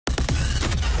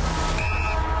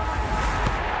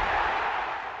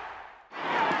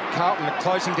Carlton are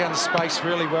closing down the space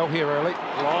really well here early.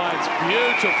 Lions,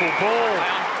 beautiful ball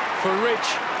for Rich.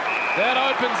 That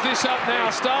opens this up now.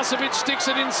 Starcevic sticks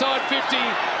it inside 50.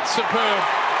 Superb.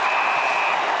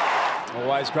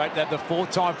 Always great to have the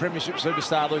four-time premiership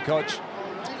superstar Luke Hodge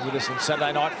with us on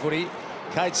Saturday night footy.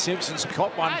 Kade Simpson's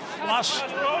caught one flush.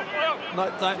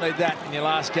 No, don't need that in your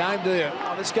last game, do you?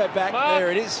 Oh, let's go back.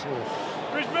 There it is.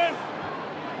 Brisbane.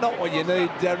 Not what you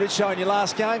need, Richo, in your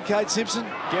last game, Kade Simpson.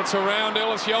 Gets around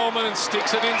Ellis Yeoman and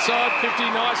sticks it inside 50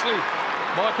 nicely.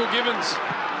 Michael Gibbons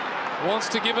wants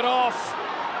to give it off.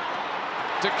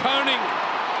 De Koning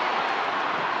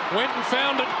went and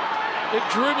found it. It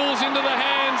dribbles into the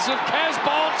hands of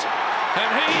Casbolt, and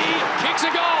he kicks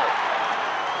a goal.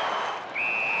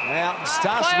 Now,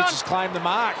 Starcevic has claimed the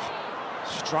mark.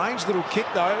 Strange little kick,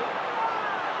 though.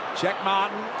 Jack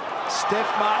Martin, Steph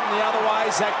Martin the other way.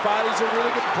 Zach Bailey's a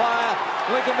really good player.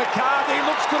 Lincoln McCarthy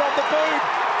looks good on the boot.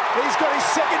 He's got his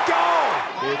second goal.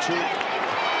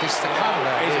 It's the cover.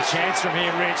 Here's a chance from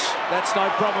here, Rich. That's no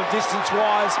problem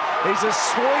distance-wise. He's a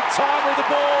sweet time with the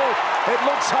ball. It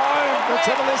looks home. Let's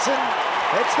have a listen.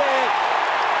 It's there.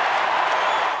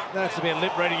 Don't have to be a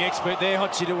lip-reading expert there,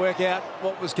 Hotchie, to work out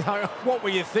what was going on. What were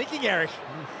you thinking, Eric?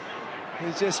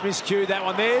 He's just miscued that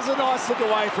one. There's a nice look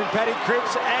away from Paddy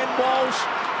Cripps and Walsh.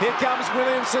 Here comes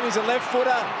Williamson. He's a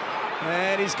left-footer.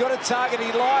 And he's got a target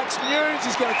he likes. Nunes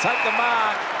is going to take the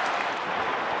mark.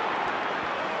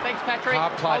 Thanks, Patrick.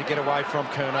 Hard play to get away from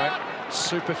Curnow.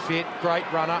 Super fit, great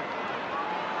runner.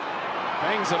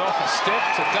 Bangs it off a step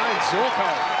to Dane Zorko,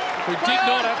 who did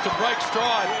not have to break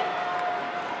stride.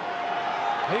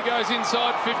 He goes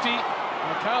inside 50.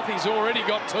 McCarthy's already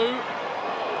got two.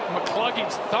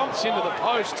 McCluggage thumps into the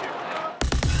post.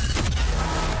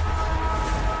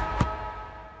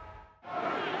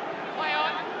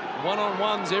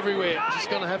 One-on-ones everywhere. Just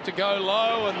going to have to go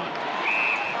low and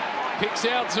picks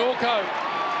out Zorko.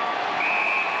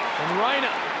 And Rayner.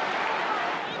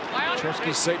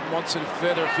 Treske-Seaton wants it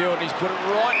further afield, and he's put it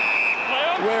right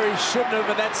where he shouldn't have,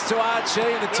 and that's to Archie.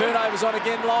 And the turnover's on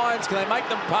again, Lions. Can they make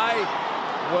them pay?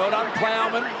 Well done,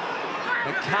 Plowman.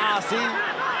 McCarthy.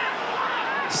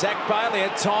 Zach Bailey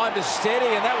had time to steady,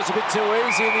 and that was a bit too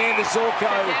easy in the end of Zorko.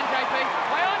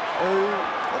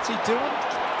 What's he doing?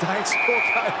 Dane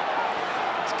Zorko.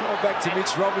 It's going back to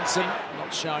Mitch Robinson.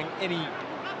 Not showing any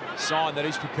sign that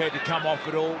he's prepared to come off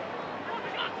at all.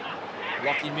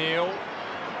 Lockie Neal.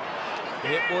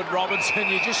 Hipwood, Robinson,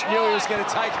 you just knew he was going to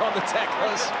take on the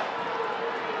tacklers.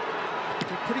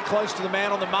 Pretty close to the man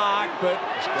on the mark, but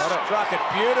struck it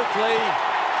beautifully.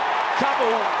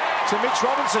 Couple to Mitch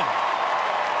Robinson.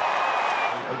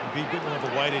 It would be a bit more of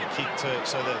a weighted kick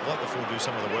so that let the full do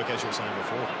some of the work, as you were saying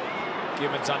before.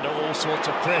 Gibbons under all sorts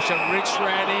of pressure. Rich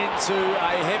ran into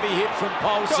a heavy hit from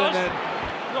Paulson, and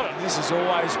this has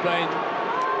always been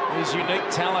his unique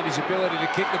talent, his ability to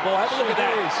kick the ball. Have a look at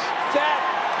that. That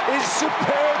is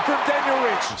superb from Daniel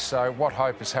Rich. So what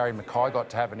hope has Harry Mackay got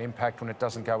to have an impact when it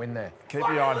doesn't go in there? Keep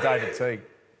your eye on David Teague.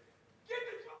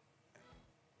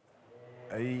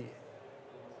 He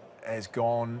has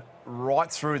gone right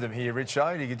through them here,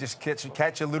 Richo. You could just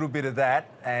catch a little bit of that,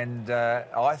 and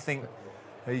I think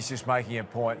he's just making a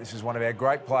point. This is one of our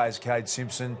great players, Kade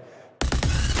Simpson.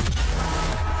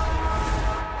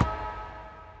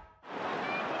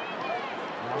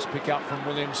 Nice pick up from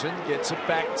Williamson. Gets it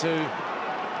back to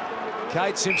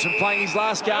Kade Simpson playing his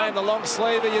last game, the long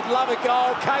sleever. You'd love a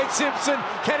goal. Kade Simpson,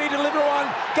 can he deliver one?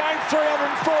 Game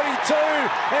 342,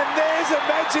 and there's a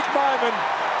magic moment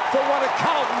for one of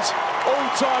Carlton's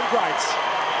all-time greats.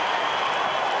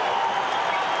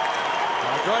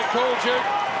 Great call, Duke.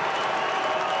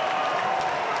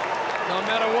 No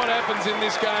matter what happens in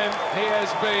this game, he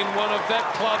has been one of that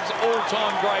club's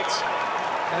all-time greats,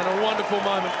 and a wonderful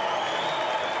moment.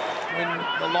 When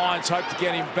the Lions hope to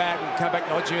get him back, we'll come back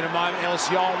to Hodgie in a moment. Ellis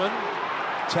Yeoman,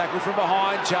 tackle from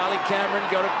behind. Charlie Cameron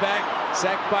got it back.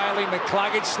 Zach Bailey,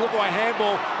 McCluggage, slip away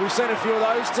handball. We've seen a few of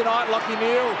those tonight. Lockie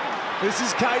Neal. This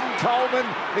is Caden Coleman,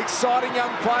 exciting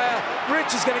young player.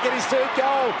 Rich is going to get his third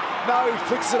goal. No, he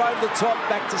flicks it over the top,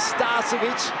 back to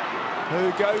Starcevic,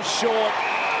 who goes short.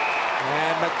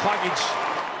 And McCluggage.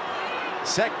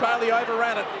 Zach Bailey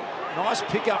overran it. Nice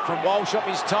pick up from Walsh off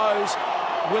his toes.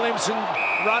 Williamson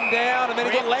run down, and then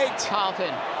he got legged. Carlton.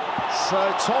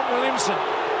 So Tom Williamson.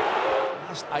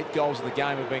 Last 8 goals of the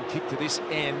game have been kicked to this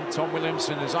end. Tom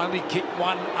Williamson has only kicked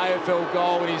one AFL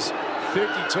goal in his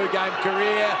 32-game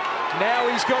career. Now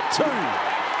he's got 2.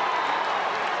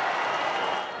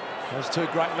 Those 2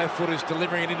 great left-footers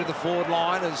delivering it into the forward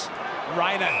line as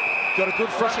Rayner got a good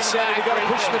front centre. He got to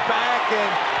push the back,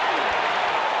 and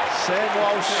Sam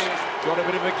Walsh got a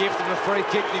bit of a gift of a free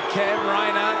kick to Cam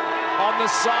Rayner. on the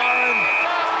siren.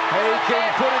 He can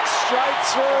put it straight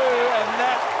through, and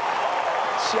that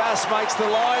just makes the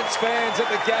Lions fans at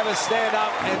the Gabba stand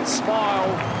up and smile.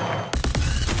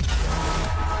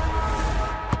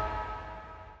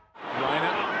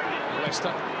 Rayner,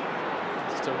 Leicester,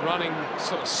 just a running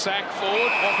sort of sack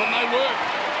forward. Often they work.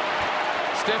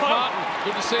 Steph Martin,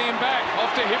 good to see him back.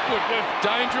 Off to Hipwood,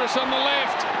 dangerous on the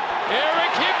left.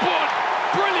 Eric Hipwood,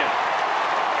 brilliant.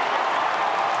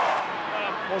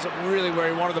 Wasn't really where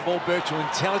he wanted the ball. Birchall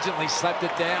intelligently slapped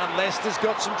it down. Leicester's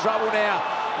got some trouble now.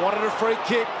 Wanted a free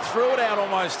kick, threw it out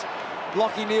almost.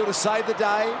 Lockie Neal to save the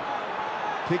day.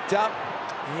 Picked up.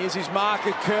 Here's his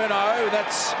marker, Curnow.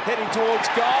 That's heading towards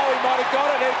goal. He might have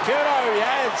got it. Curnow, he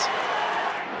has.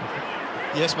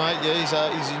 Yes, mate. Yeah,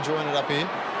 he's enjoying it up here.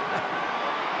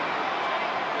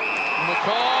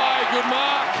 Mackay, good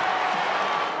mark.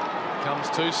 Comes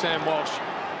to Sam Walsh.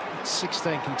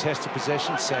 16 contested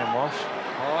possessions, Sam Walsh.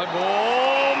 High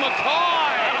ball, Mackay.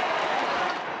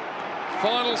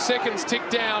 Final seconds tick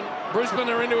down. Brisbane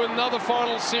are into another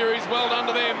final series. Well done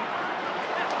to them.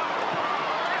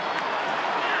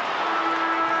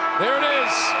 There it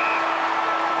is.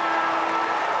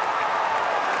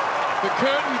 The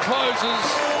curtain closes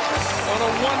on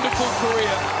a wonderful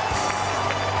career.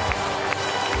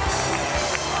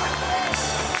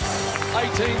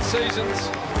 18 seasons.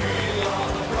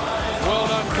 Well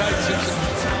done, Kate Simpson.